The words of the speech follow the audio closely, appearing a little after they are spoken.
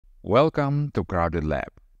Welcome to Crowded Lab.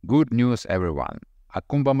 Good news, everyone.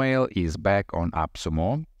 Acumbamail is back on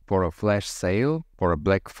AppSumo for a flash sale for a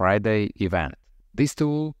Black Friday event. This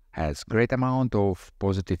tool has great amount of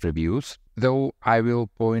positive reviews, though I will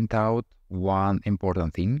point out one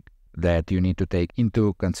important thing that you need to take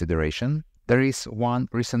into consideration. There is one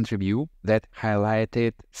recent review that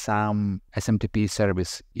highlighted some SMTP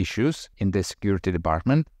service issues in the security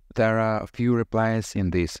department. There are a few replies in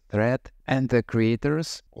this thread, and the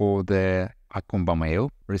creators of the Acumbamail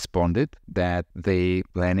responded that they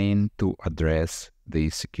planning to address the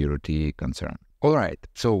security concern. Alright,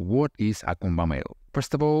 so what is Acumbamail?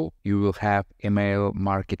 First of all, you will have email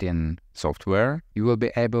marketing software. You will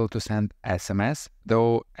be able to send SMS,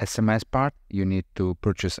 though SMS part you need to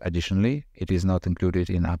purchase additionally. It is not included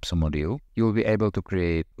in AppSumo deal. You will be able to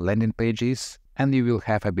create landing pages, and you will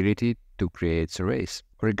have ability to create surveys.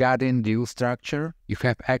 Regarding deal structure, you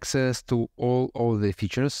have access to all of the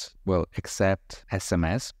features, well, except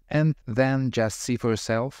SMS, and then just see for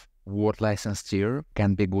yourself what license tier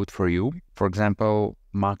can be good for you. For example,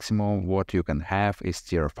 maximum what you can have is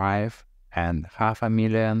tier 5 and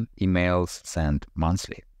 500,000 emails sent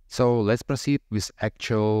monthly. So let's proceed with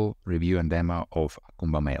actual review and demo of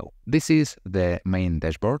Acumbamail. This is the main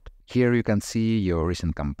dashboard. Here you can see your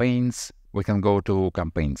recent campaigns. We can go to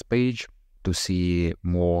campaigns page to see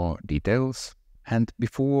more details. And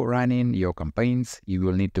before running your campaigns, you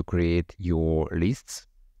will need to create your lists.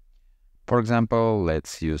 For example,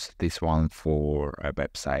 let's use this one for a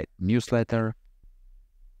website newsletter.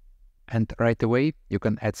 And right away, you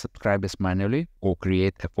can add subscribers manually or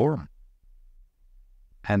create a form.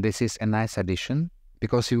 And this is a nice addition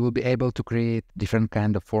because you will be able to create different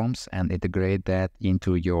kind of forms and integrate that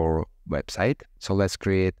into your website. So let's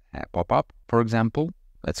create a pop-up. For example,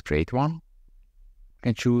 let's create one. You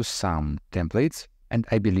can choose some templates. And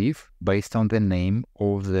I believe based on the name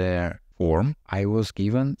of the form, I was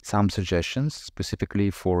given some suggestions specifically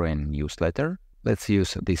for a newsletter. Let's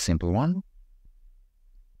use this simple one.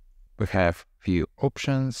 We have few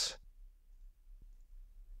options.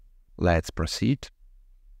 Let's proceed.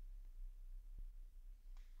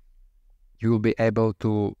 You will be able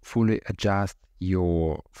to fully adjust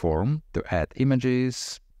your form to add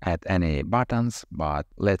images, add any buttons, but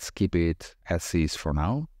let's keep it as is for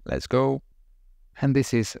now. Let's go. And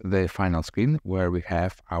this is the final screen where we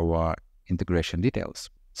have our integration details.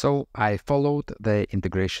 So I followed the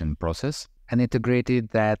integration process and integrated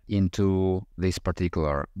that into this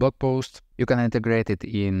particular blog post. You can integrate it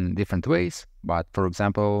in different ways, but for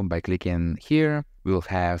example, by clicking here, we'll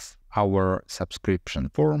have our subscription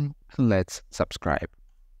form. Let's subscribe.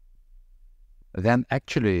 Then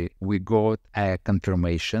actually we got a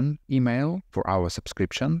confirmation email for our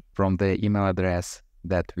subscription from the email address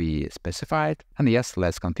that we specified. And yes,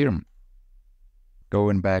 let's confirm.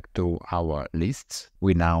 Going back to our lists,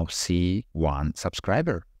 we now see one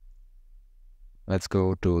subscriber. Let's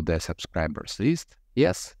go to the subscribers list.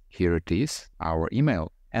 Yes, here it is, our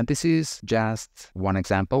email. And this is just one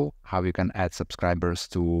example how you can add subscribers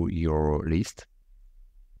to your list.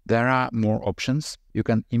 There are more options. You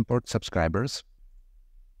can import subscribers,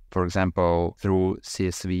 for example, through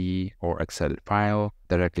CSV or Excel file,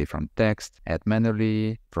 directly from text, add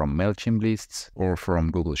manually, from MailChimp lists, or from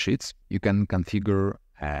Google Sheets. You can configure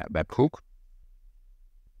a webhook.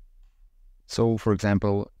 So, for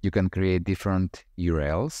example, you can create different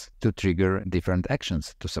URLs to trigger different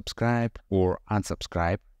actions to subscribe or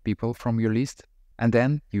unsubscribe people from your list. And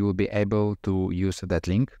then you will be able to use that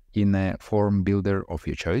link in a form builder of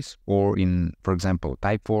your choice, or in, for example,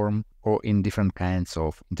 Typeform, or in different kinds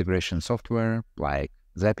of integration software like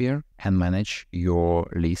Zapier, and manage your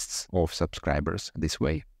lists of subscribers this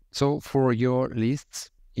way. So for your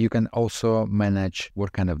lists, you can also manage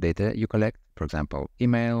what kind of data you collect. For example,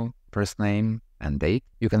 email, first name, and date.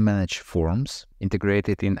 You can manage forms, integrate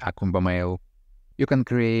it in Acumbamail. You can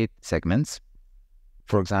create segments.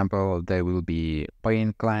 For example, there will be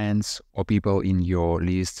paying clients or people in your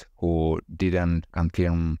list who didn't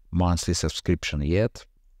confirm monthly subscription yet.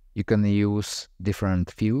 You can use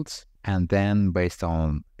different fields, and then based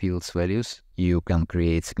on fields values, you can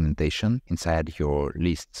create segmentation inside your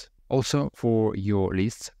lists. Also, for your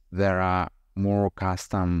lists, there are more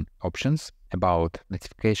custom options about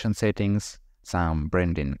notification settings, some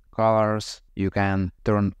branding colors. You can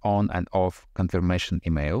turn on and off confirmation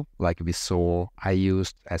email. Like we saw, I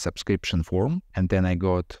used a subscription form and then I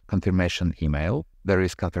got confirmation email. There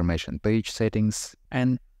is confirmation page settings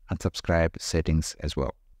and unsubscribe settings as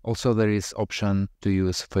well. Also, there is option to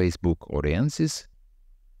use Facebook audiences.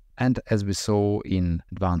 And as we saw in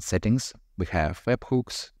advanced settings, we have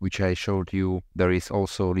webhooks, which I showed you. There is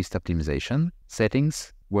also list optimization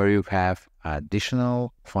settings. where you have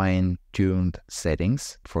additional fine-tuned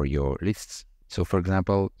settings for your lists. So for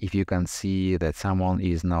example, if you can see that someone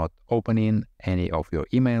is not opening any of your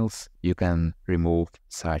emails, you can remove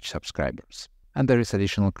such subscribers. And there is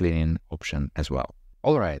additional cleaning option as well.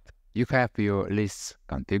 All right, you have your lists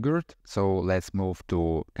configured. So let's move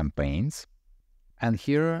to campaigns. And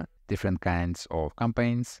here, different kinds of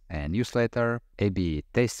campaigns, a newsletter, A/B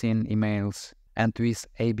testing emails. And with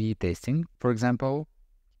A/B testing, for example,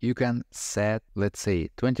 you can set, let's say,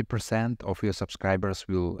 20% of your subscribers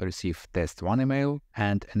will receive test 1 email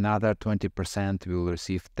and another 20% will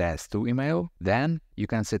receive test 2 email. Then you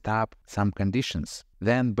can set up some conditions.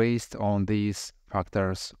 Then based on these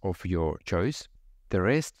factors of your choice, the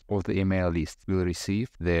rest of the email list will receive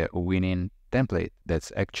the winning template.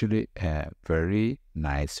 That's actually a very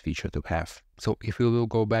nice feature to have. So if you will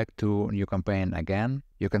go back to new campaign again,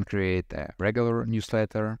 you can create a regular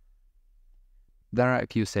newsletter. There are a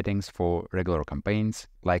few settings for regular campaigns,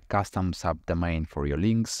 like custom subdomain for your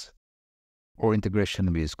links or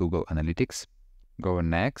integration with Google Analytics. Go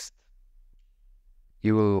next.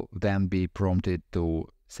 You will then be prompted to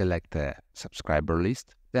select a subscriber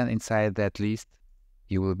list. Then inside that list,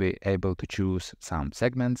 you will be able to choose some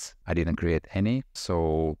segments. I didn't create any,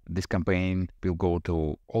 so this campaign will go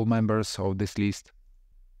to all members of this list.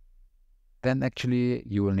 Then actually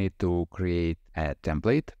you will need to create a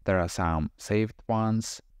template. There are some saved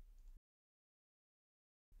ones.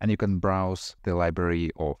 And you can browse the library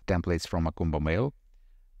of templates from Acumbamail.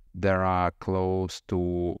 There are close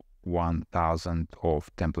to 1,000 of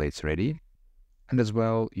templates ready. And as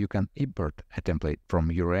well, you can import a template from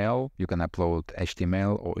URL. You can upload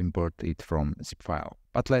HTML or import it from zip file.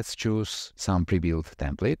 But let's choose some pre-built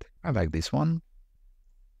template. I like this one.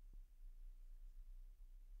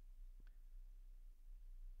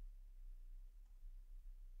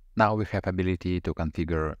 Now we have ability to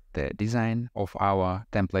configure the design of our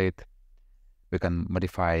template. We can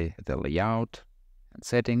modify the layout and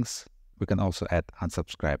settings. We can also add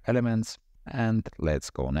unsubscribe elements. And let's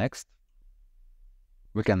go next.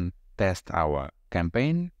 We can test our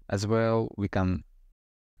campaign. As well, we can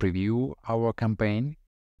preview our campaign.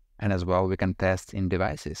 And as well, we can test in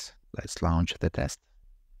devices. Let's launch the test.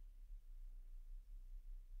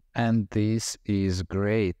 And this is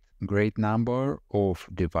great. Great number of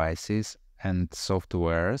devices and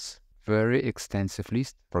softwares, very extensive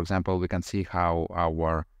list. For example, we can see how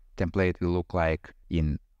our template will look like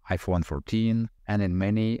in iPhone 14 and in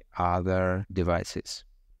many other devices.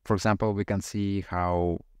 For example, we can see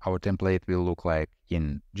how our template will look like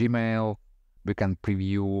in Gmail. We can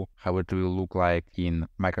preview how it will look like in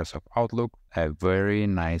Microsoft Outlook. A very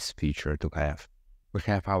nice feature to have. We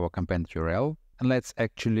have our campaign URL, and let's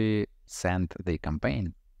actually send the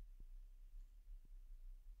campaign.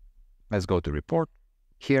 Let's go to report.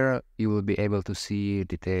 Here you will be able to see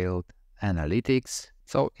detailed analytics.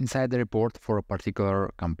 So inside the report for a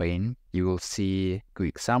particular campaign, you will see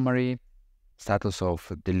quick summary, status of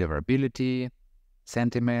deliverability,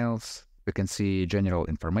 sent emails. We can see general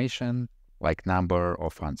information like number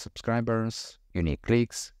of unsubscribers, unique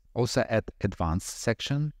clicks. Also at advanced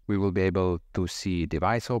section, we will be able to see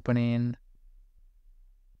device opening,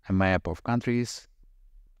 a map of countries,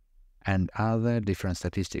 and other different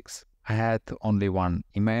statistics. I had only one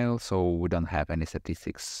email, so we don't have any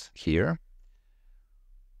statistics here.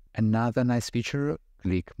 Another nice feature,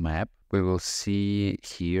 click map. We will see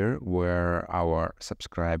here where our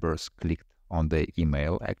subscribers clicked on the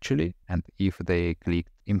email actually, and if they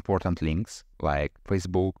clicked important links like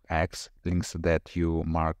Facebook, X, links that you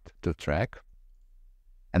marked to track.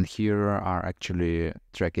 And here are actually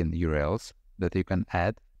tracking URLs that you can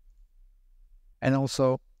add. And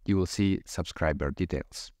also you will see subscriber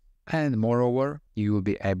details. And moreover, you will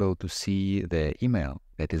be able to see the email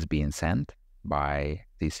that is being sent by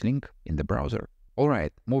this link in the browser. All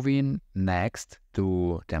right, moving next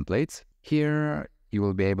to templates. Here you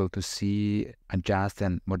will be able to see, adjust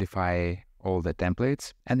and modify all the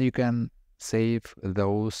templates, and you can save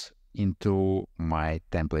those into my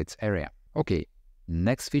templates area. Okay,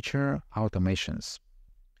 next feature, automations.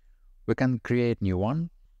 We can create new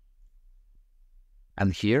one.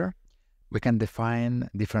 And here we can define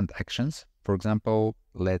different actions. For example,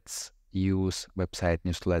 let's use website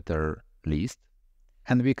newsletter list,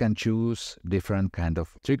 and we can choose different kind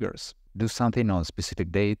of triggers. Do something on a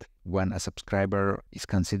specific date when a subscriber is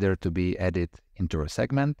considered to be added into a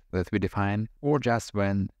segment that we define, or just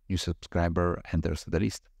when new subscriber enters the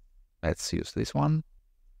list. Let's use this one.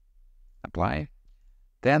 Apply.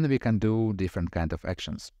 Then we can do different kind of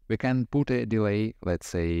actions. We can put a delay, let's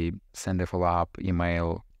say send a follow-up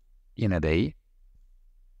email in a day.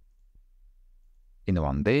 in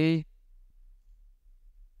one day,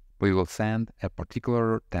 we will send a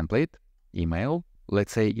particular template email.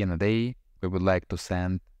 Let's say in a day, we would like to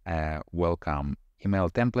send a welcome email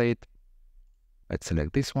template. Let's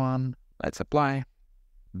select this one. Let's apply.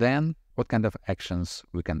 Then what kind of actions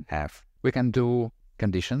we can have? We can do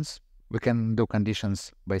conditions. We can do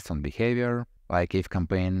conditions based on behavior, like if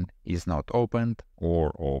campaign is not opened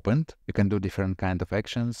or opened. You can do different kind of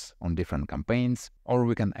actions on different campaigns, or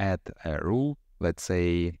we can add a rule. Let's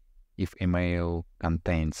say if email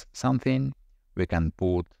contains something, we can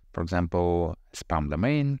put, for example, spam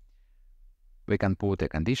domain. We can put a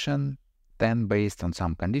condition. Then based on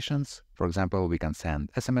some conditions, for example, we can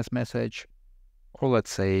send SMS message, or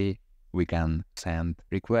let's say we can send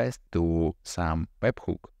request to some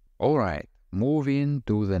webhook. All right, moving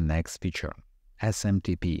to the next feature,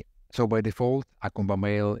 SMTP. So by default,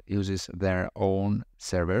 Acumbamail uses their own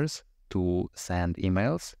servers to send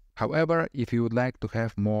emails. However, if you would like to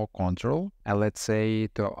have more control, and let's say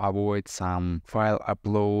to avoid some file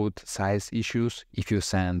upload size issues, if you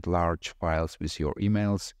send large files with your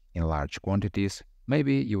emails in large quantities,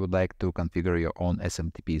 maybe you would like to configure your own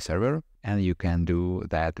SMTP server, and you can do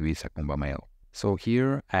that with Acumbamail. So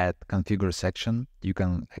here at configure section, you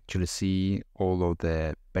can actually see all of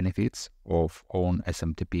the benefits of own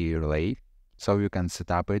SMTP relay. So you can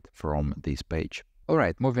set up it from this page. All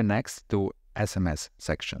right, moving next to SMS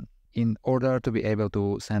section. In order to be able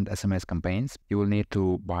to send SMS campaigns, you will need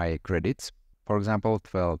to buy credits. For example,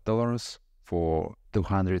 $12 for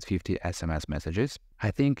 250 SMS messages.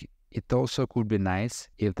 I think it also could be nice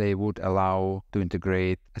if they would allow to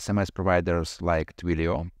integrate SMS providers like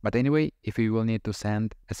Twilio. But anyway, if you will need to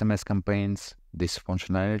send SMS campaigns, this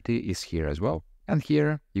functionality is here as well. And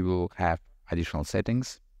here you will have additional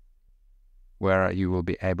settings where you will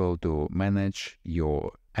be able to manage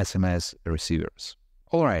your SMS receivers.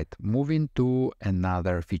 All right, moving to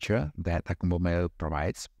another feature that Acumbamail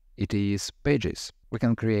provides. It is pages. We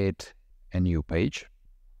can create a new page.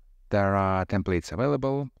 There are templates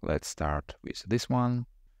available. Let's start with this one.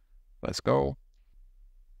 Let's go.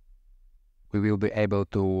 We will be able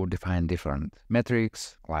to define different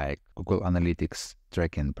metrics like Google Analytics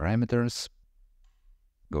tracking parameters.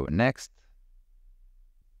 Go next.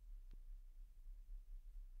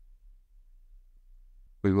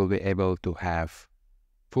 We will be able to have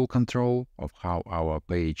full control of how our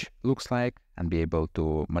page looks like and be able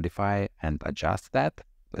to modify and adjust that.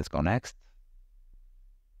 Let's go next.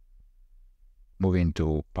 Moving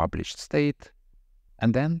to published state.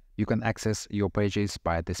 And then you can access your pages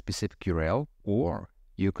by the specific URL, or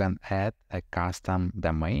you can add a custom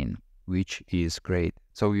domain, which is great.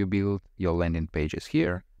 So you build your landing pages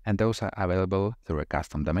here, and those are available through a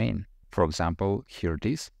custom domain. For example, here it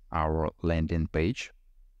is, our landing page.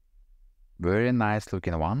 Very nice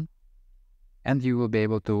looking one. And you will be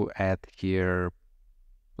able to add here,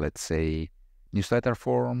 let's say, newsletter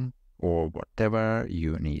form or whatever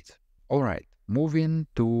you need. All right, moving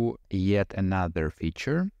to yet another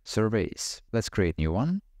feature, surveys. Let's create a new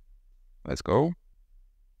one. Let's go.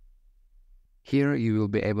 Here you will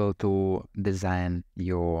be able to design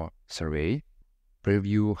your survey,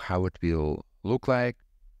 preview how it will look like.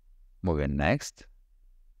 Moving next.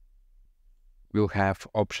 We'll have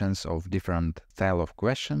options of different style of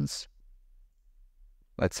questions.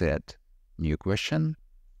 Let's add new question,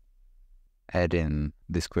 add in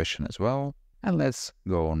this question as well, and let's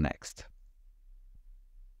go next.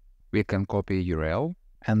 We can copy URL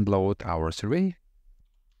and load our survey,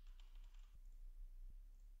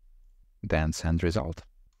 then send result.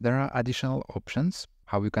 There are additional options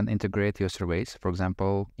how you can integrate your surveys, for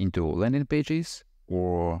example, into landing pages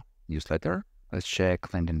or newsletter. Let's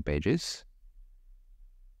check landing pages.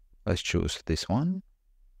 Let's choose this one.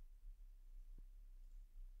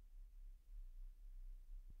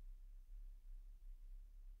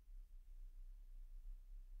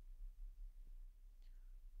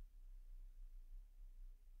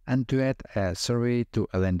 And to add a survey to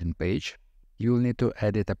a landing page, you will need to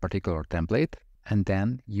edit a particular template, and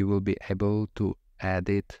then you will be able to add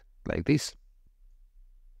it like this.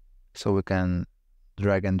 So we can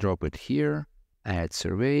drag and drop it here, add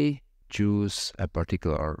survey, choose a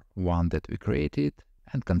particular one that we created,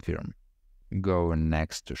 and confirm. Go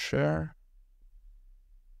next to share.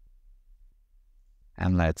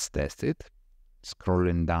 And let's test it.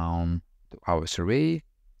 Scrolling down to our survey.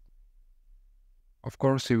 Of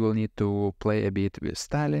course, you will need to play a bit with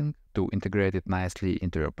styling to integrate it nicely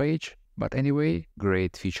into your page. But anyway,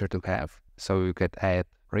 great feature to have. So you can add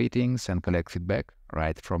ratings and collect feedback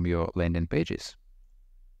right from your landing pages.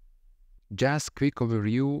 Just quick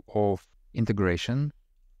overview of integration.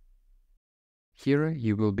 Here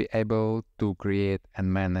you will be able to create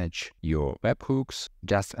and manage your webhooks.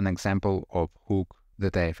 Just an example of hook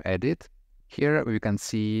that I've added. Here we can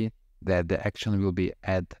see that the action will be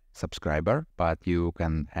add subscriber, but you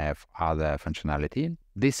can have other functionality.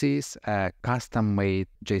 This is a custom-made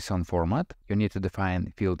JSON format. You need to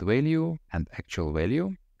define field value and actual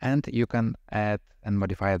value, and you can add and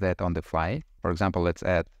modify that on the fly. For example, let's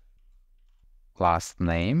add last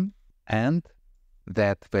name, and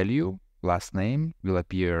that value, last name, will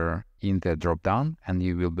appear in the dropdown, and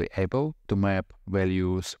you will be able to map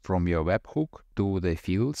values from your webhook to the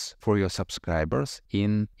fields for your subscribers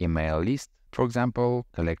in email list. For example,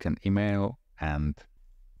 collect an email and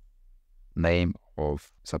name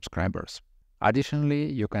of subscribers.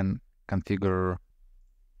 Additionally, you can configure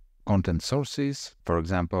content sources. For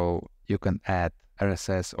example, you can add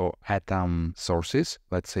RSS or atom sources,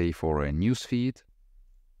 let's say for a newsfeed,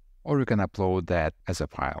 or you can upload that as a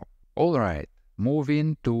file. All right,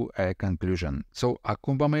 moving to a conclusion. So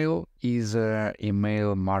Acumbamail is an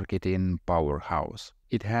email marketing powerhouse.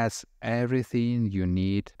 It has everything you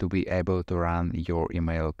need to be able to run your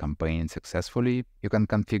email campaign successfully. You can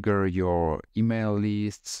configure your email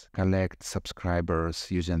lists, collect subscribers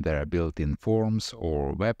using their built-in forms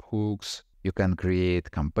or webhooks. You can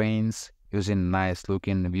create campaigns using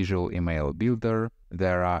nice-looking visual email builder.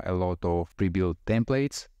 There are a lot of pre-built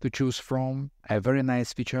templates to choose from. A very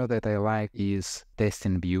nice feature that I like is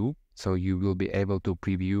testing view. So you will be able to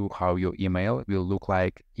preview how your email will look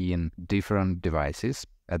like in different devices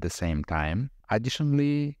at the same time.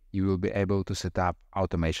 Additionally, you will be able to set up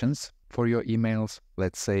automations for your emails.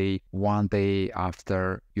 Let's say one day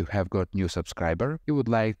after you have got new subscriber, you would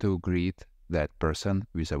like to greet that person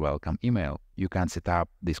with a welcome email. You can set up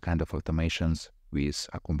this kind of automations with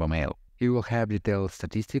Acumbamail. You will have detailed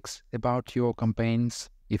statistics about your campaigns.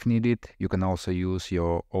 If needed, you can also use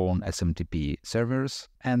your own SMTP servers,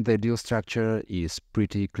 and the deal structure is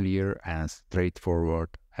pretty clear and straightforward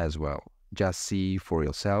as well. Just see for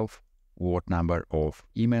yourself what number of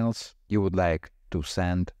emails you would like to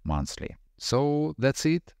send monthly. So that's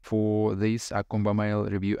it for this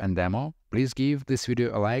Acumbamail review and demo. Please give this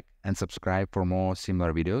video a like and subscribe for more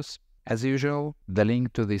similar videos. As usual, the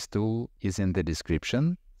link to this tool is in the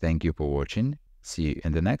description. Thank you for watching. See you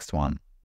in the next one.